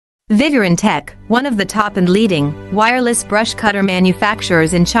Vigorun Tech, one of the top and leading wireless brush cutter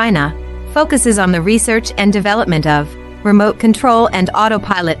manufacturers in China, focuses on the research and development of remote control and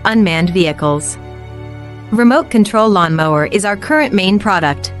autopilot unmanned vehicles. Remote control lawnmower is our current main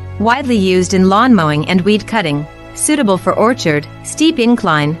product, widely used in lawn mowing and weed cutting, suitable for orchard, steep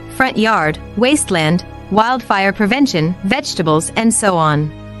incline, front yard, wasteland, wildfire prevention, vegetables, and so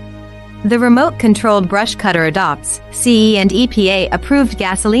on. The remote-controlled brush cutter adopts CE and EPA-approved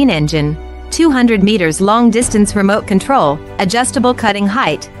gasoline engine, 200 meters long-distance remote control, adjustable cutting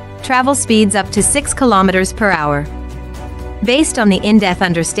height, travel speeds up to 6 kilometers per hour. Based on the in-depth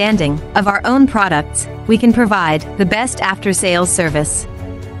understanding of our own products, we can provide the best after-sales service.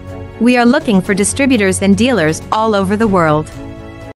 We are looking for distributors and dealers all over the world.